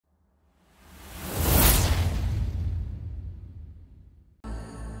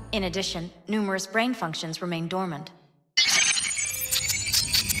In addition, numerous brain functions remain dormant.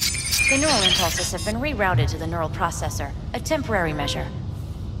 The neural impulses have been rerouted to the neural processor, a temporary measure.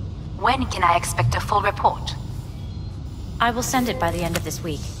 When can I expect a full report? I will send it by the end of this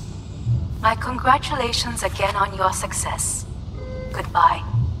week. My congratulations again on your success. Goodbye.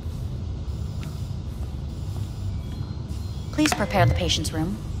 Please prepare the patient's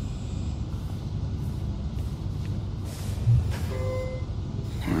room.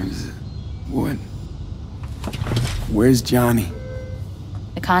 Where is it? What? Where's Johnny?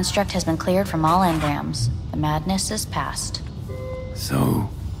 The construct has been cleared from all engrams. The madness is past. So...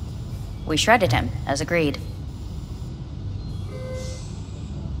 We shredded him, as agreed.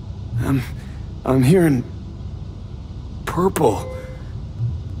 I'm hearing... purple.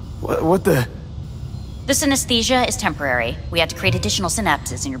 What the... The synesthesia is temporary. We had to create additional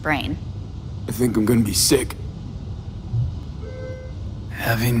synapses in your brain. I think I'm gonna be sick.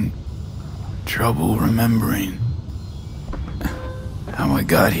 Having trouble remembering how I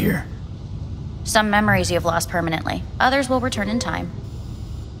got here. Some memories you have lost permanently. Others will return in time.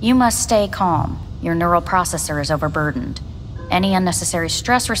 You must stay calm. Your neural processor is overburdened. Any unnecessary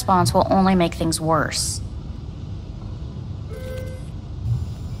stress response will only make things worse.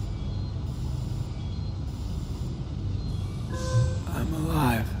 I'm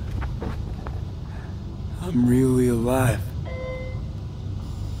alive. I'm really alive.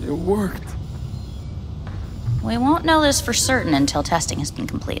 It worked. We won't know this for certain until testing has been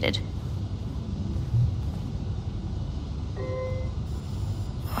completed.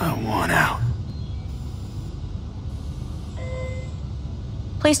 I want out.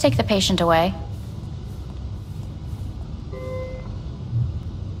 Please take the patient away.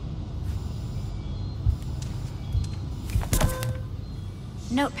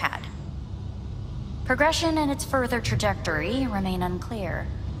 Notepad. Progression and its further trajectory remain unclear.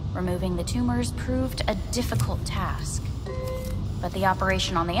 Removing the tumors proved a difficult task. But the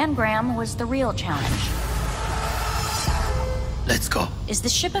operation on the engram was the real challenge. Let's go. Is the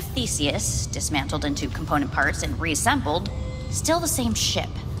ship of Theseus, dismantled into component parts and reassembled, still the same ship?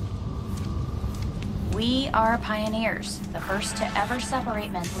 We are pioneers, the first to ever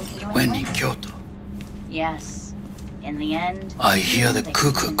separate mentally healing. When in Kyoto, Yes. In the end, I hear the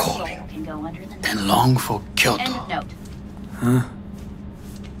cuckoo human calling soul can go under the and long for End Kyoto. of note. Huh?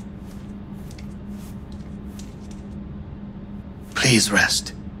 Please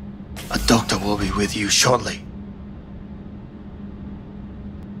rest. A doctor will be with you shortly.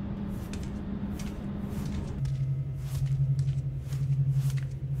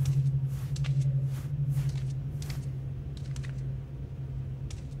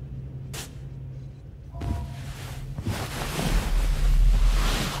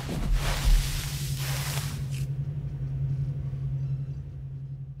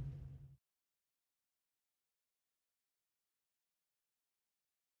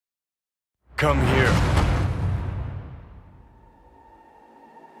 Come here.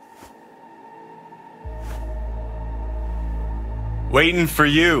 Waiting for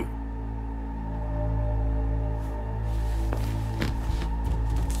you.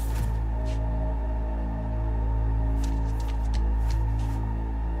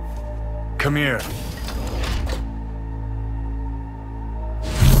 Come here.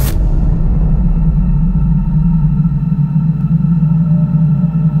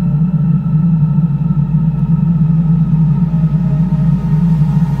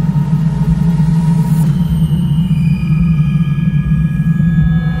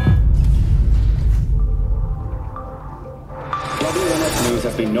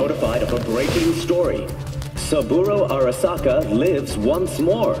 Notified of a breaking story. Saburo Arasaka lives once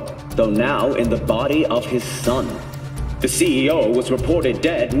more, though now in the body of his son. The CEO was reported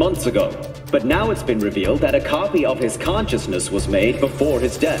dead months ago, but now it's been revealed that a copy of his consciousness was made before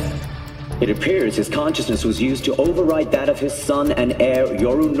his death. It appears his consciousness was used to override that of his son and heir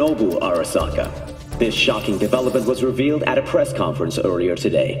Yorinobu Arasaka. This shocking development was revealed at a press conference earlier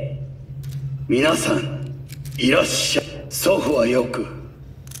today. 皆さん、いらっしゃい。祖父はよく、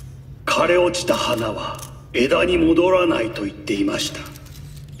枯れ落ちた花は枝に戻らないと言っていました。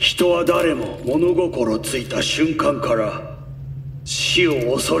人は誰も物心ついた瞬間から死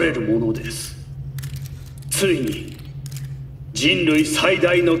を恐れるものです。ついに人類最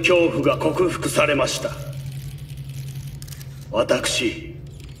大の恐怖が克服されました。私、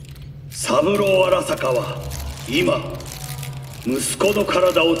三郎荒坂は今、息子の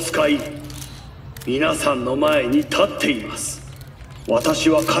体を使い、皆さんの前に立っています。私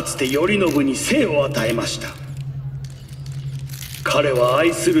はかつて頼信に生を与えました。彼は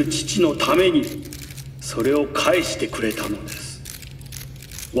愛する父のためにそれを返してくれたのです。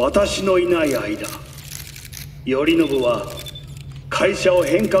私のいない間、頼信は会社を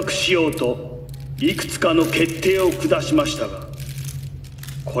変革しようといくつかの決定を下しましたが、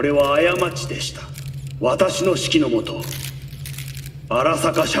これは過ちでした。私の指揮のもと、荒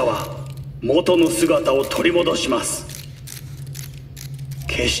坂社は元の姿を取り戻します。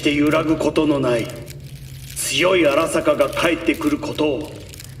決して揺らぐことのない強い荒坂が帰ってくることを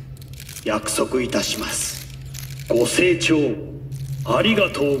約束いたします。ご清聴ありが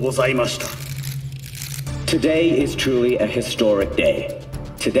とうございました。 Today is truly a historic day.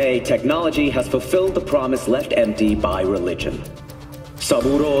 Today, technology has fulfilled the promise left empty by religion.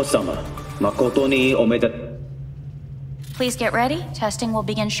 Saburo-sama, makoto ni omedetou. Please get ready. Testing will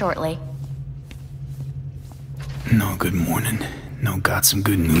begin shortly. No, good morning. No, got some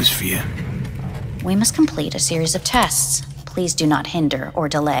good news for you. We must complete a series of tests. Please do not hinder or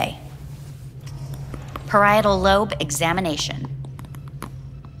delay. Parietal lobe examination.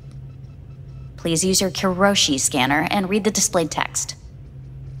 Please use your Kiroshi scanner and read the displayed text.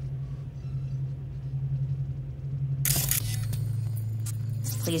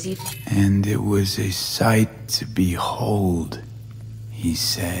 Please use... And it was a sight to behold, he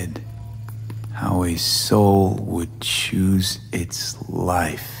said, how a soul would choose its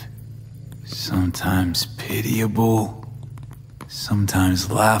life. Sometimes pitiable,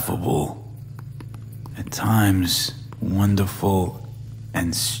 sometimes laughable, at times wonderful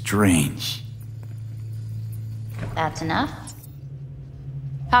and strange. That's enough.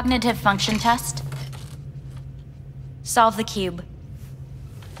 Cognitive function test. Solve the cube.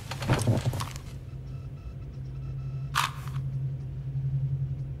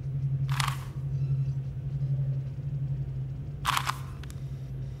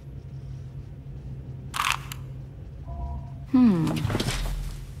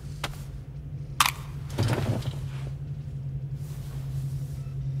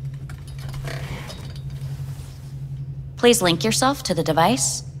 Please link yourself to the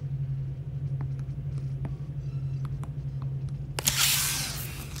device.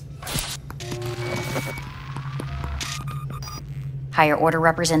 Higher order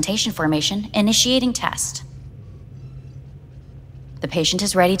representation formation, initiating test. The patient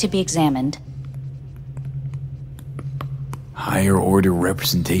is ready to be examined. Higher order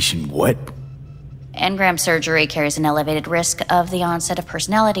representation what? Engram surgery carries an elevated risk of the onset of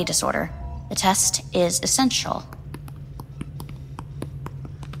personality disorder. The test is essential.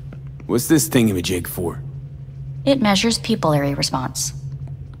 What's this thingamajig for? It measures pupillary response.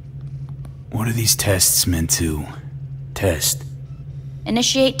 What are these tests meant to test?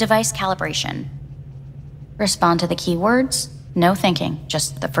 Initiate device calibration. Respond to the keywords. No thinking,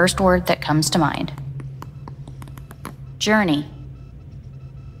 just the first word that comes to mind. Journey.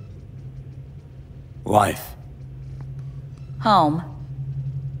 Life. Home.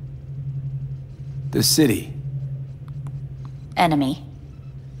 The city. Enemy.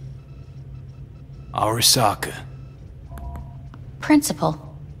 Arasaka.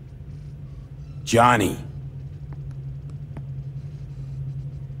 Principal. Johnny.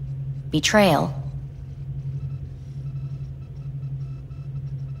 Betrayal.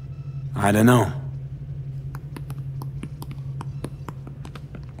 I don't know.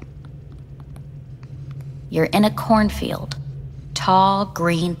 You're in a cornfield. Tall,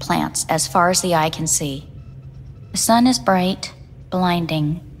 green plants as far as the eye can see. The sun is bright,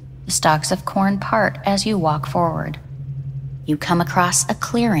 blinding. The stalks of corn part as you walk forward. You come across a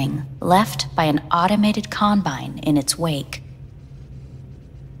clearing left by an automated combine in its wake.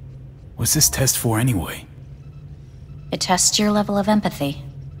 What's this test for anyway? It tests your level of empathy.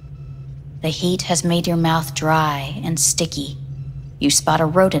 The heat has made your mouth dry and sticky. You spot a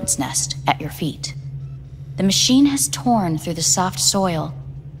rodent's nest at your feet. The machine has torn through the soft soil.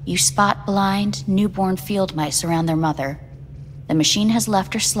 You spot blind, newborn field mice around their mother. The machine has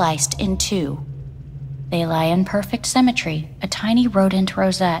left her sliced in two. They lie in perfect symmetry, a tiny rodent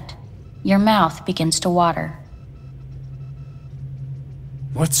rosette. Your mouth begins to water.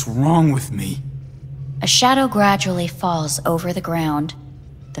 What's wrong with me? A shadow gradually falls over the ground.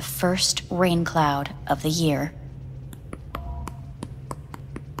 The first rain cloud of the year.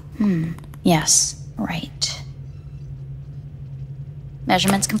 Yes, right.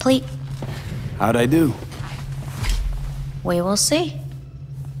 Measurements complete. How'd I do? We will see.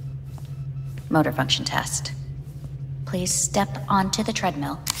 Motor function test. Please step onto the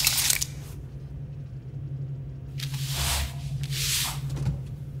treadmill.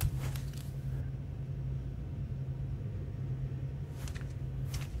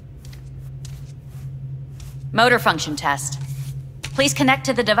 Motor function test. Please connect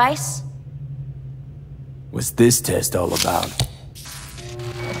to the device. What's this test all about?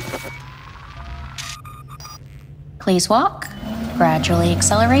 Please walk. Gradually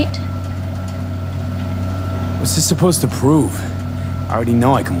accelerate. What's this supposed to prove? I already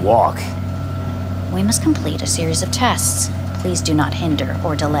know I can walk. We must complete a series of tests. Please do not hinder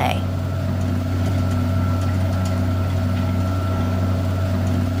or delay.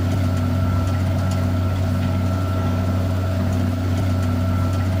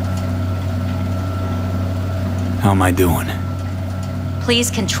 How am I doing? Please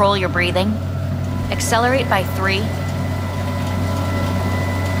control your breathing. Accelerate by 3.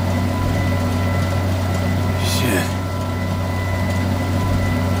 Shit.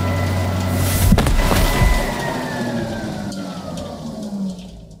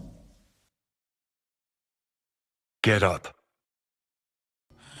 Get up.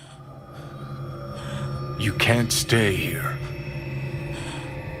 You can't stay here.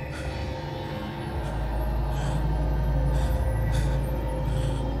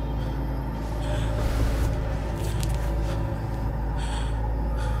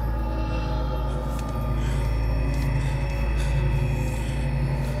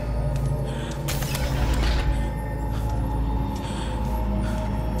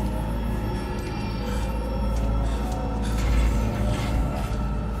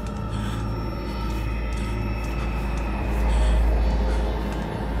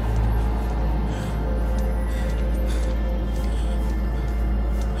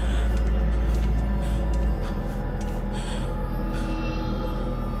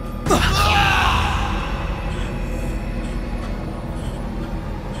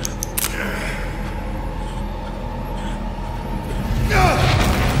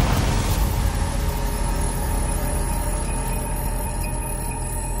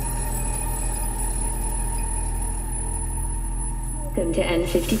 Welcome to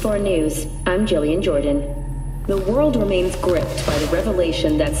N54 News. I'm Jillian Jordan. The world remains gripped by the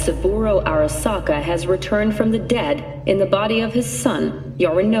revelation that Saburo Arasaka has returned from the dead in the body of his son,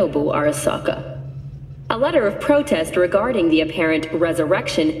 Yorinobu Arasaka. A letter of protest regarding the apparent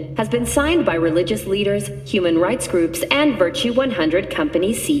resurrection has been signed by religious leaders, human rights groups, and Virtue 100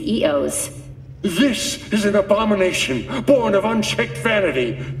 company CEOs. This is an abomination born of unchecked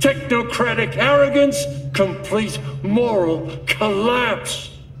vanity, technocratic arrogance, complete moral collapse.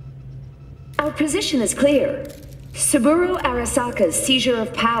 Our position is clear. Saburo Arasaka's seizure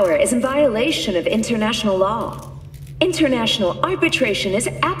of power is in violation of international law. International arbitration is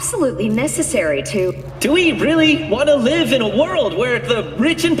absolutely necessary to... Do we really want to live in a world where the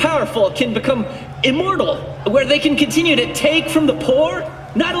rich and powerful can become immortal? Where they can continue to take from the poor?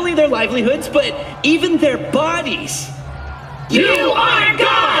 Not only their livelihoods, but even their bodies. You are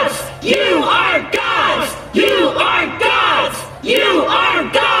gods! You are gods! You are gods! You are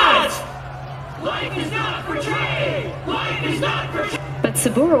gods! Life is not portrayed! Life is not portrayed! But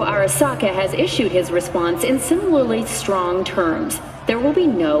Saburo Arasaka has issued his response in similarly strong terms. There will be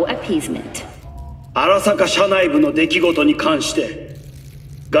no appeasement. 荒坂社内部の出来事に関して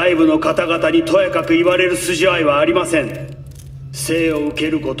外部の方々にとやかく言われる筋合いはありません。生を受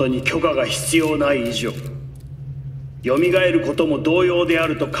けることに許可が必要ない以上、蘇ることも同様であ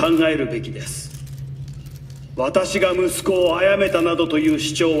ると考えるべきです。私が息子を殺めたなどという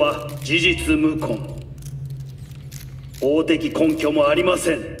主張は事実無根。法的根拠もありま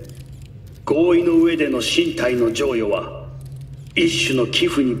せん。合意の上での身体の贈与は一種の寄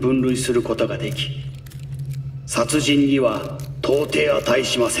付に分類することができ、殺人には到底値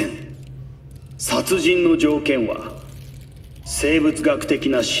しません。殺人の条件は生物学的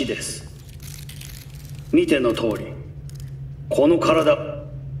な死です。見ての通り、この体。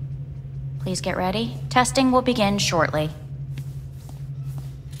Please get ready. Testing will begin shortly.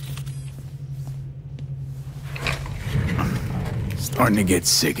 Starting to get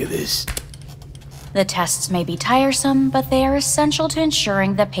sick of this. The tests may be tiresome, but they are essential to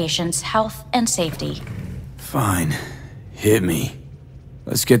ensuring the patient's health and safety. Fine. Hit me.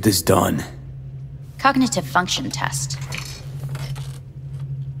 Let's get this done. Cognitive function test.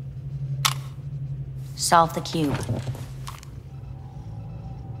 Solve the cube.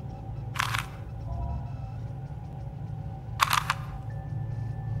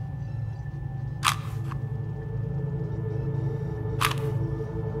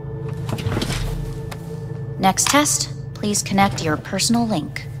 Next test, please connect your personal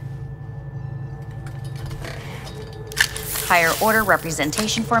link. Higher order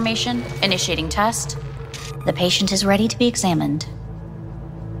representation formation, initiating test. The patient is ready to be examined.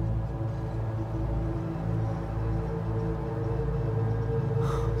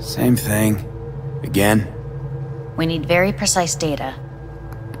 Same thing. Again? We need very precise data.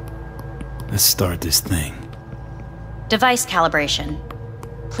 Let's start this thing. Device calibration.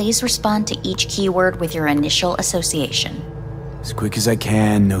 Please respond to each keyword with your initial association. As quick as I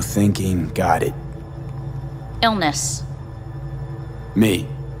can, no thinking. Got it. Illness. Me.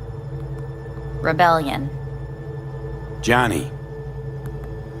 Rebellion. Johnny.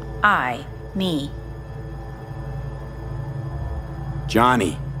 I. Me.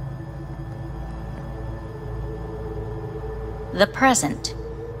 Johnny. The present.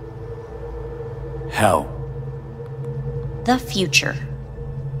 Hell. The future.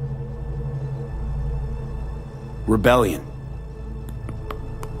 Rebellion.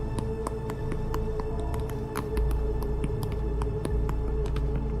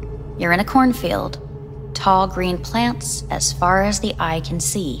 You're in a cornfield. Tall green plants as far as the eye can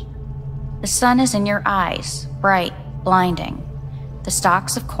see. The sun is in your eyes, bright, blinding. The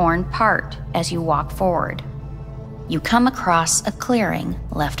stalks of corn part as you walk forward. You come across a clearing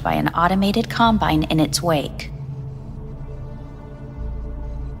left by an automated combine in its wake.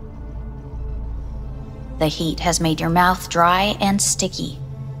 The heat has made your mouth dry and sticky.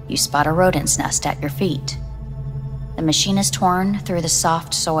 You spot a rodent's nest at your feet. The machine is torn through the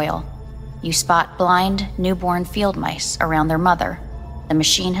soft soil. You spot blind, newborn field mice around their mother. The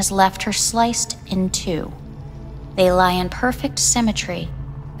machine has left her sliced in two. They lie in perfect symmetry,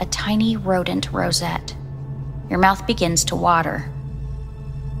 a tiny rodent rosette. Your mouth begins to water.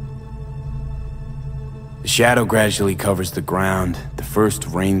 The shadow gradually covers the ground, the first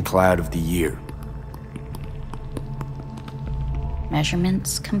rain cloud of the year.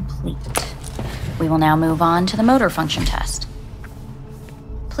 Measurements complete. We will now move on to the motor function test.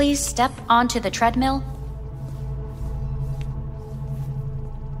 Please step onto the treadmill.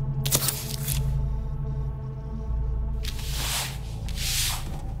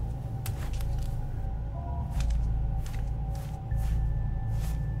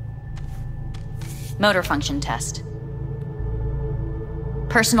 Motor function test.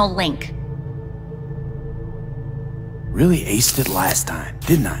 Personal link. Really aced it last time,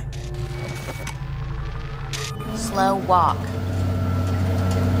 didn't I? Slow walk.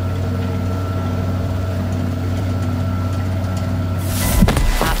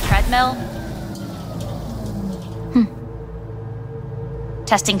 Top treadmill.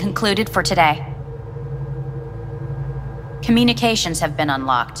 Testing concluded for today. Communications have been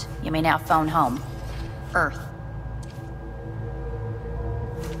unlocked. You may now phone home. Earth.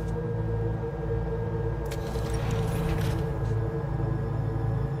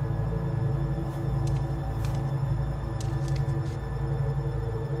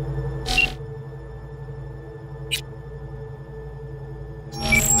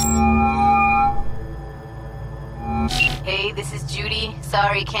 Hey, this is Judy.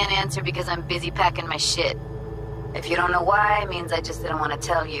 Sorry, can't answer because I'm busy packing my shit. If you don't know why, it means I just didn't want to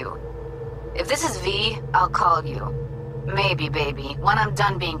tell you. If this is V, I'll call you. Maybe, baby, when I'm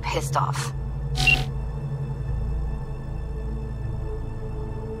done being pissed off.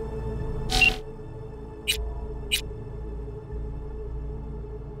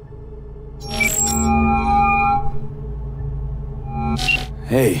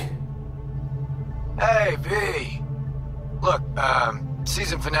 Hey. Hey, V. Look,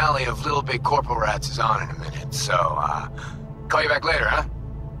 season finale of Little Big Corporal Rats is on in a minute, so, call you back later, huh?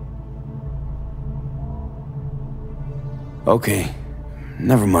 Okay.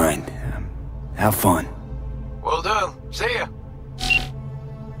 Never mind. Have fun. Will do. See ya.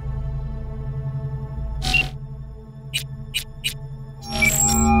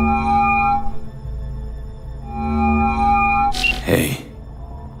 Hey.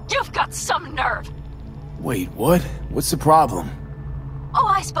 You've got some nerve! Wait, what? What's the problem? Oh,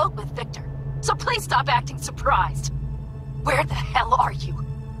 I spoke with Victor, so please stop acting surprised. Where the hell are you?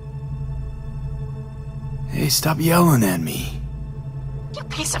 Hey, stop yelling at me. You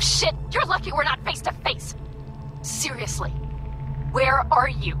piece of shit! You're lucky we're not face to face! Seriously, where are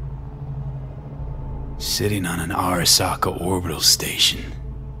you? Sitting on an Arasaka orbital station.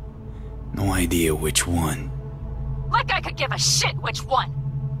 No idea which one. Like I could give a shit which one!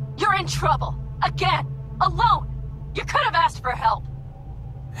 You're in trouble! Again! Alone! You could have asked for help!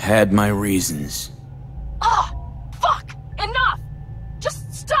 Had my reasons. Ah! Fuck! Enough!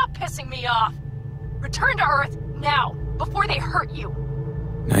 Just stop pissing me off! Return to Earth, now, before they hurt you!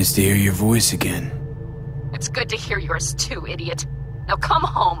 Nice to hear your voice again. It's good to hear yours too, idiot. Now come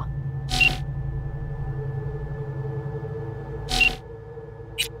home!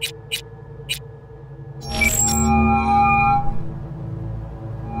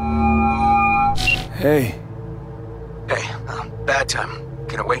 Hey. Hey, bad time.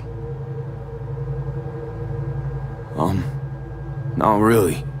 Can I wait? Not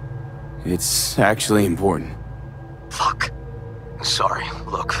really. It's actually important. Fuck. Sorry,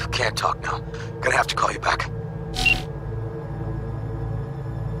 look, can't talk now. Gonna have to call you back.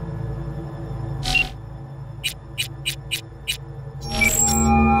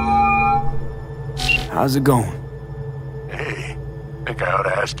 How's it going? Hey, think I ought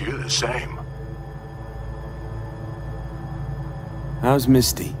to ask you the same. How's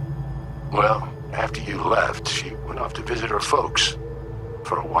Misty? Well, after you left, she went off to visit her folks.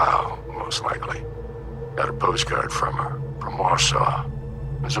 For a while, most likely. Got a postcard from her, from Warsaw.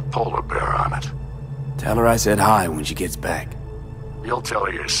 There's a polar bear on it. Tell her I said hi when she gets back. You'll tell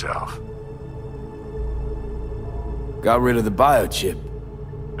her yourself. Got rid of the biochip.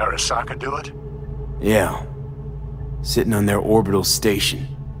 Arasaka do it? Yeah. Sitting on their orbital station.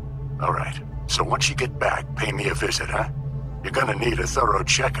 All right. So once you get back, pay me a visit, huh? You're gonna need a thorough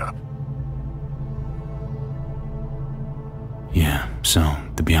checkup. Yeah, so,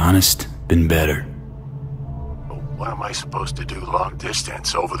 to be honest, been better. What am I supposed to do long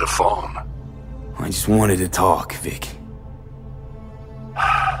distance over the phone? I just wanted to talk, Vic.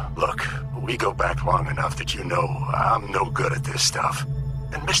 Look, we go back long enough that you know I'm no good at this stuff.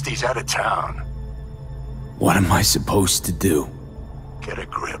 And Misty's out of town. What am I supposed to do? Get a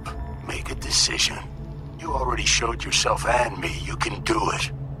grip. Make a decision. You already showed yourself and me you can do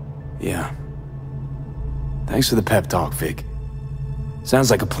it. Yeah. Thanks for the pep talk, Vic. Sounds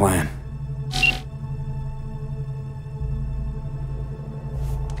like a plan.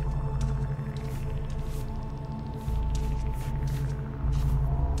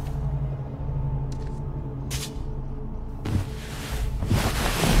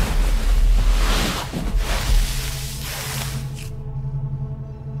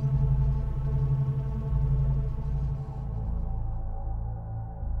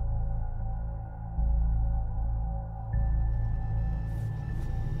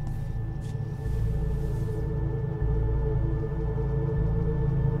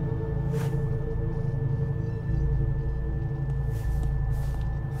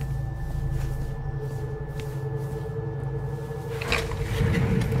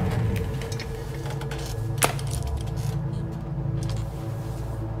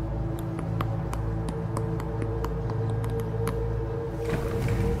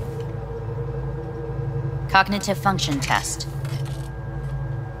 Cognitive function test.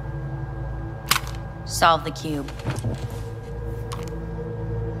 Solve the cube.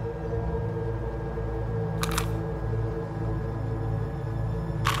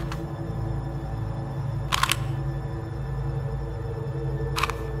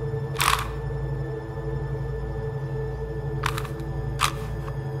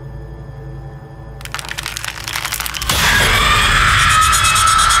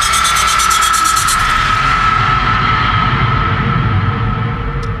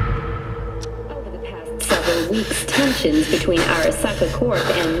 Tensions between Arasaka Corp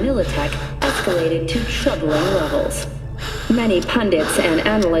and Militech escalated to troubling levels. Many pundits and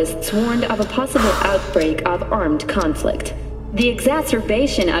analysts warned of a possible outbreak of armed conflict. The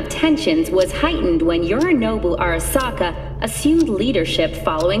exacerbation of tensions was heightened when Yorinobu Arasaka assumed leadership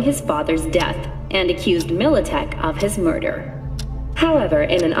following his father's death and accused Militech of his murder. However,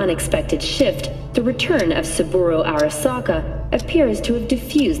 in an unexpected shift, the return of Saburo Arasaka appears to have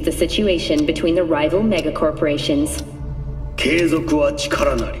diffused the situation between the rival megacorporations. 継続は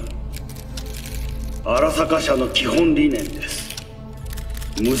力なり。荒坂社の基本理念です。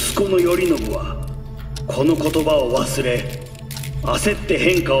息子の頼信はこの言葉を忘れ、焦って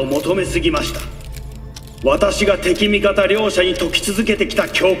変化を求めすぎました。私が敵味方両者に説き続けてきた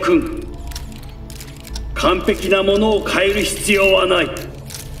教訓。完璧なものを変える必要はない。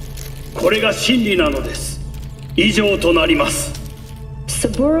これが真理なのです。以上となります。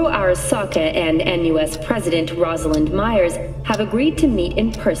Saburo Arasaka and NUS President Rosalind Myers have agreed to meet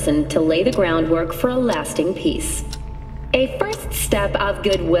in person to lay the groundwork for a lasting peace. A first step of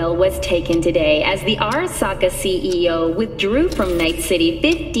goodwill was taken today as the Arasaka CEO withdrew from Night City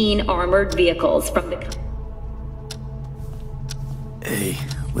 15 armored vehicles from the... Hey,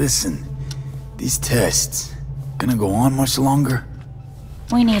 listen. These tests, gonna go on much longer?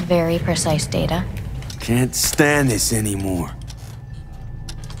 We need very precise data. Can't stand this anymore.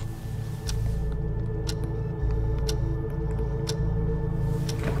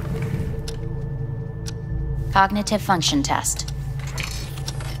 Cognitive function test.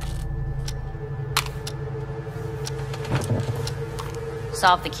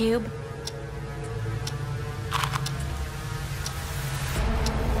 Solve the cube.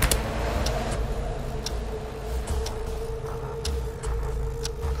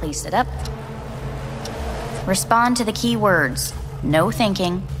 Please sit up. Respond to the key words. No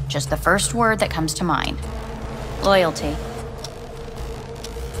thinking, just the first word that comes to mind. Loyalty.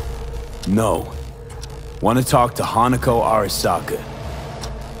 No. Want to talk to Hanako Arasaka.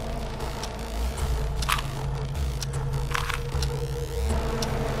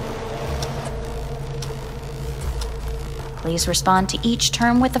 Please respond to each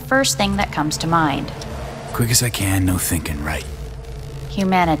term with the first thing that comes to mind. Quick as I can, no thinking, right?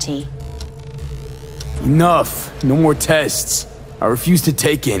 Humanity. Enough! No more tests. I refuse to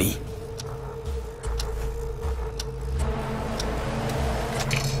take any.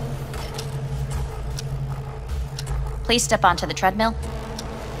 Please step onto the treadmill.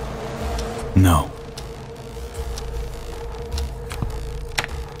 No.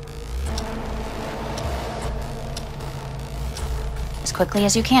 As quickly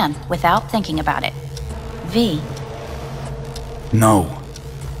as you can, without thinking about it. V. No.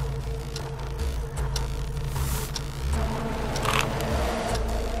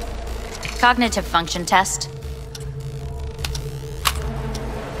 Cognitive function test.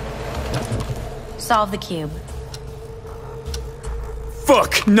 Solve the cube.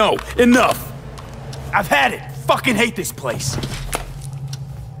 Fuck! No! Enough! I've had it! Fucking hate this place!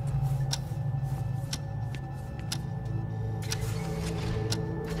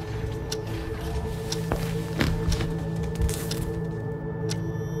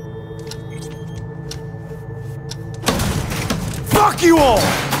 Fuck you all!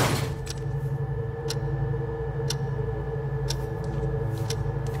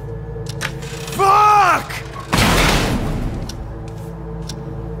 Fuck!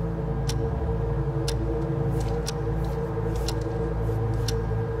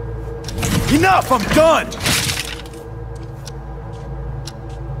 Enough! I'm done!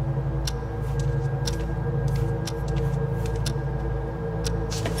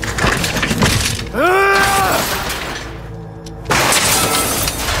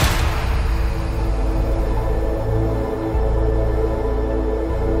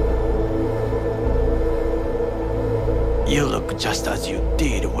 You look just as you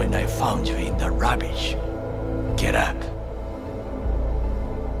did when I found you in the rubbish. Get up.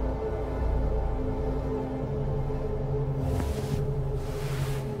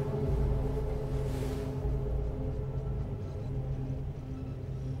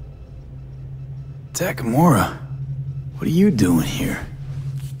 Takamura, what are you doing here?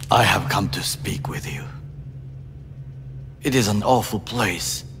 I have come to speak with you. It is an awful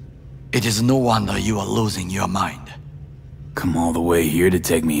place. It is no wonder you are losing your mind. Come all the way here to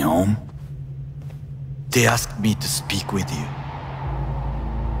take me home? They asked me to speak with you.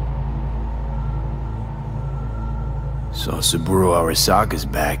 So Saburo Arasaka's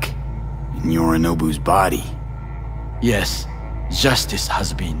back, in Yorinobu's body. Yes, justice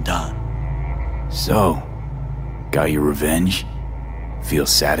has been done. So, got your revenge? Feel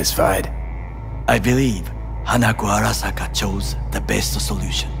satisfied? I believe Hanako Arasaka chose the best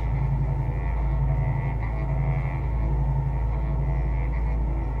solution.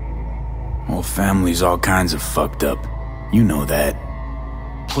 Whole family's all kinds of fucked up. You know that.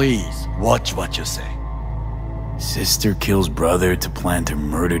 Please, watch what you say. Sister kills brother to plant her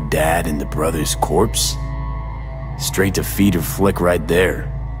murdered dad in the brother's corpse? Straight to feed her flick right there.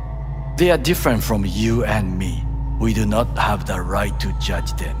 They are different from you and me. We do not have the right to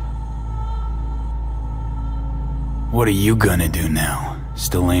judge them. What are you gonna do now?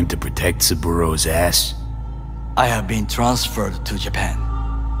 Still aim to protect Saburo's ass? I have been transferred to Japan.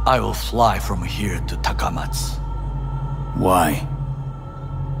 I will fly from here to Takamatsu. Why?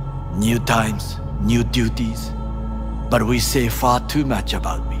 New times, new duties. But we say far too much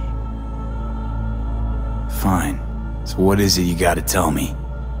about me. Fine. So what is it you gotta tell me?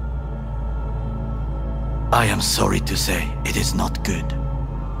 I am sorry to say it is not good.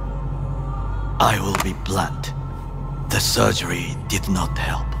 I will be blunt. The surgery did not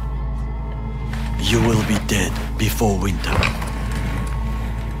help. You will be dead before winter.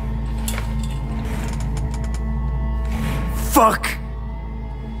 Fuck!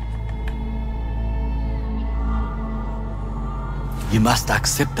 You must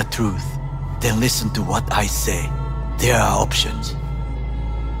accept the truth, then listen to what I say. There are options.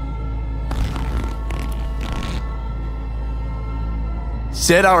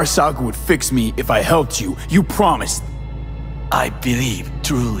 Said Arasaka would fix me if I helped you. You promised. I believe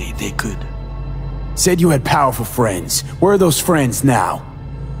truly they could. Said you had powerful friends. Where are those friends now?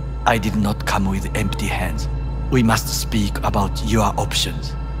 I did not come with empty hands. We must speak about your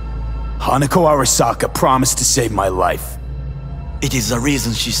options. Hanako Arasaka promised to save my life. It is the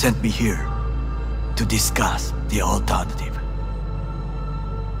reason she sent me here. To discuss the alternative.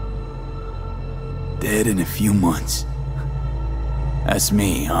 Dead in a few months. That's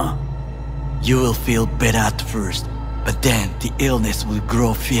me, huh? You will feel better at first, but then the illness will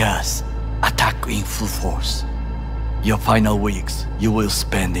grow fierce. Attack in full force. Your final weeks you will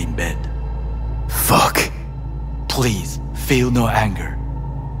spend in bed. Fuck. Please, feel no anger.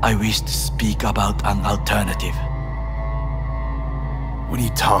 I wish to speak about an alternative. What are you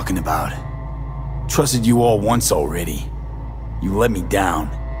talking about? Trusted you all once already. You let me down.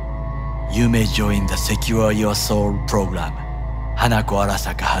 You may join the Secure Your Soul program. Hanako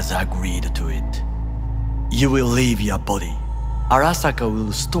Arasaka has agreed to it. You will leave your body. Arasaka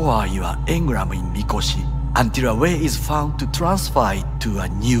will store your engram in Mikoshi until a way is found to transfer it to a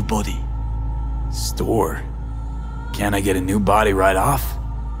new body. Store? Can't I get a new body right off?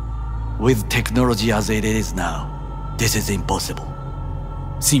 With technology as it is now, this is impossible.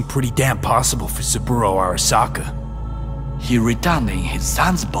 Seemed pretty damn possible for Saburo Arasaka. He returned in his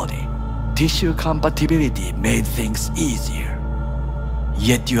son's body. Tissue compatibility made things easier.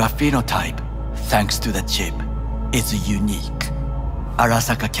 Yet your phenotype, thanks to the chip, is unique.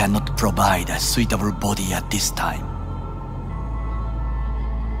 Arasaka cannot provide a suitable body at this time.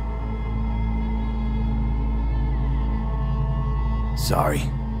 Sorry,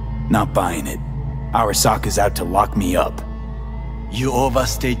 not buying it. Arasaka's out to lock me up. You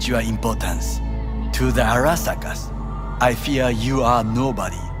overstate your importance. To the Arasakas, I fear you are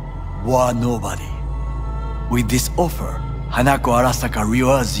nobody. Were nobody. With this offer, Hanako Arasaka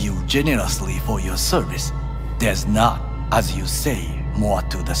rewards you generously for your service. There's not, as you say, more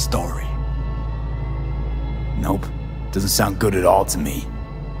to the story. Nope, doesn't sound good at all to me.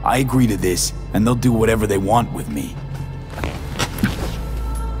 I agree to this, and they'll do whatever they want with me.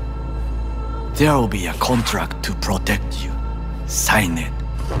 There will be a contract to protect you. Sign it,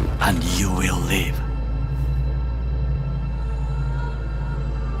 and you will live.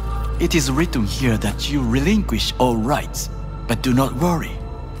 It is written here that you relinquish all rights, but do not worry.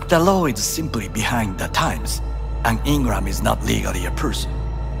 The law is simply behind the times, and Ingram is not legally a person.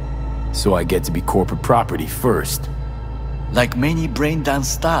 So I get to be corporate property first. Like many brain-dance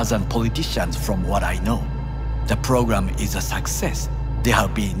stars and politicians from what I know, the program is a success. There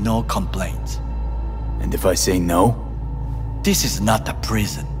have been no complaints. And if I say no? This is not a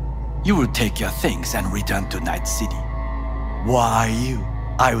prison. You will take your things and return to Night City. Why you?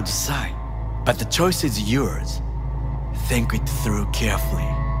 I would sign, but the choice is yours. Think it through carefully.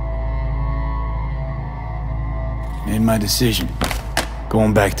 Made my decision.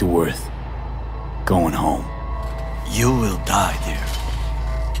 Going back to Earth. Going home. You will die there.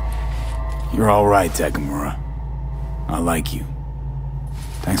 You're all right, Takamura. I like you.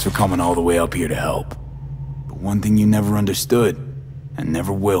 Thanks for coming all the way up here to help. But one thing you never understood, and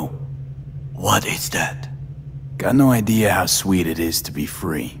never will. What is that? Got no idea how sweet it is to be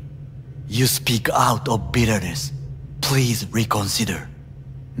free. You speak out of bitterness. Please reconsider.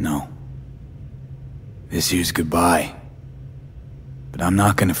 No. This here's goodbye. But I'm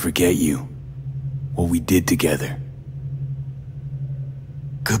not gonna forget you. What we did together.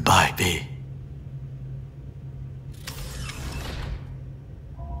 Goodbye, V.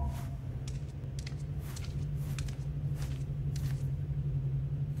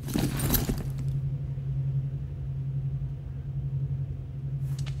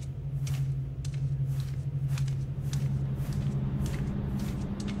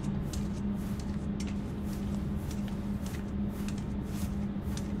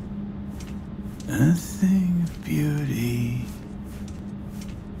 Nothing of beauty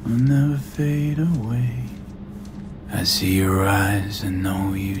will never fade away. I see your eyes and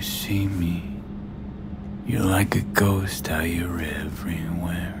know you see me. You're like a ghost, how you're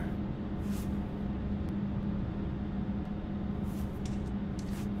everywhere.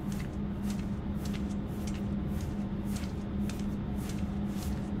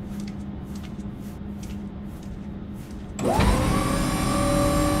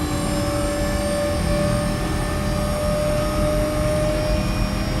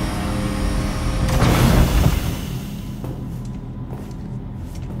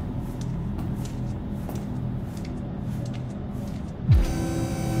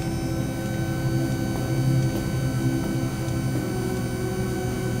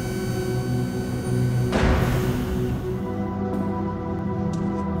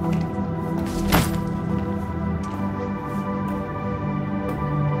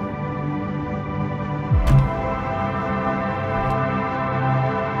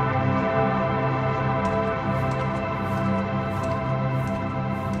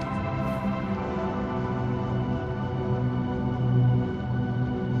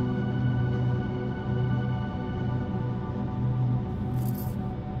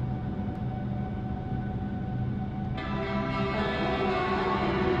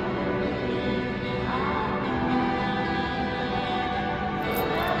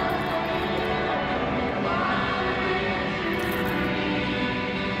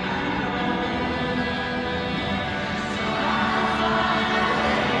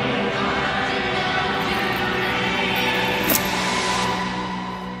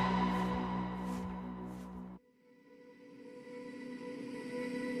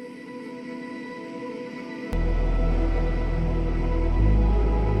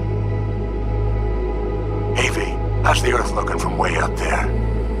 How's the Earth looking from way up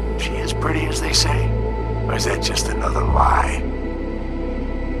there? She as pretty as they say? Or is that just another lie?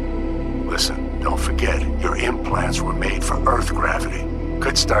 Listen, don't forget, your implants were made for Earth gravity.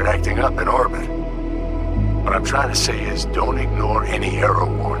 Could start acting up in orbit. What I'm trying to say is, don't ignore any error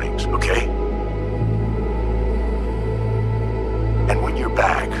warnings, okay? And when you're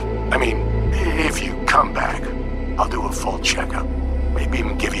back, I mean, if you come back, I'll do a full checkup. Maybe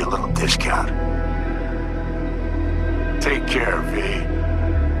even give you a little discount. Take care, V.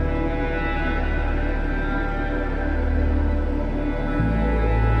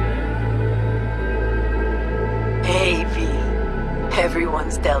 Hey, V.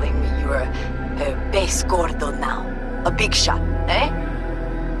 Everyone's telling me you're a base gordo now. A big shot, eh?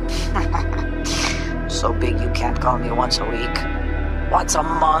 So big you can't call me once a week. Once a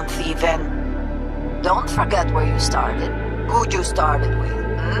month, even. Don't forget where you started. Who you started with,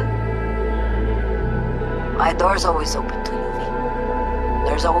 My door's always open to you, V.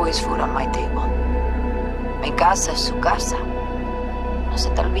 There's always food on my table. Mi casa es su casa. No se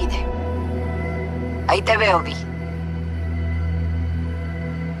te olvide. Ahí te veo, V.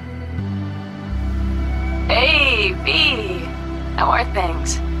 Hey, V! How are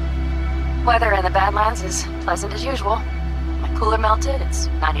things? Weather in the Badlands is pleasant as usual. My cooler melted, it's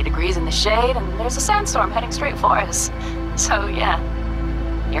 90 degrees in the shade, and there's a sandstorm heading straight for us. So, yeah,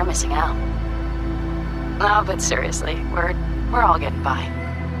 you're missing out. No, but seriously, we're all getting by.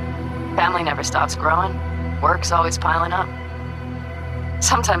 Family never stops growing. Work's always piling up.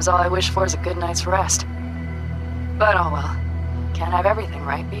 Sometimes all I wish for is a good night's rest. But oh well. Can't have everything,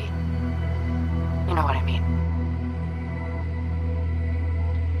 right, V? You know what I mean.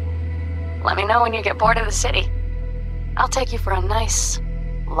 Let me know when you get bored of the city. I'll take you for a nice,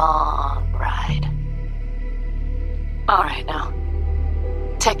 long ride. All right, now.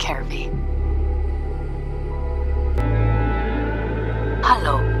 Take care, V.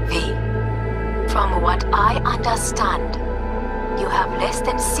 Hello, V. From what I understand, you have less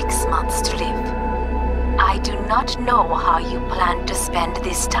than 6 months to live. I do not know how you plan to spend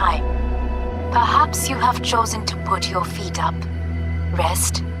this time. Perhaps you have chosen to put your feet up,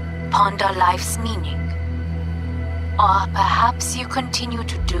 rest, ponder life's meaning. Or perhaps you continue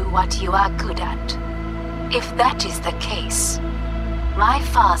to do what you are good at. If that is the case, my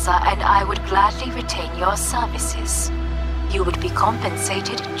father and I would gladly retain your services. You would be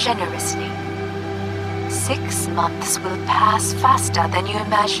compensated generously. 6 months will pass faster than you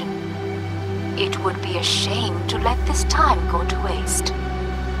imagine. It would be a shame to let this time go to waste.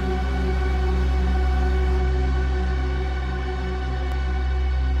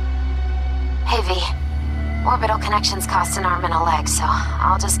 Hey, V. Orbital connections cost an arm and a leg, so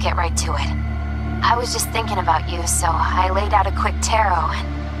I'll just get right to it. I was just thinking about you, so I laid out a quick tarot and...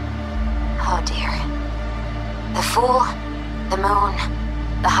 oh dear. The Fool, the Moon,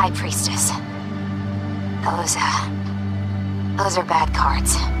 the High Priestess. Those are bad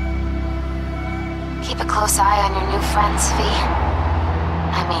cards. Keep a close eye on your new friends, V.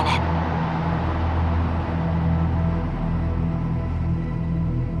 I mean it.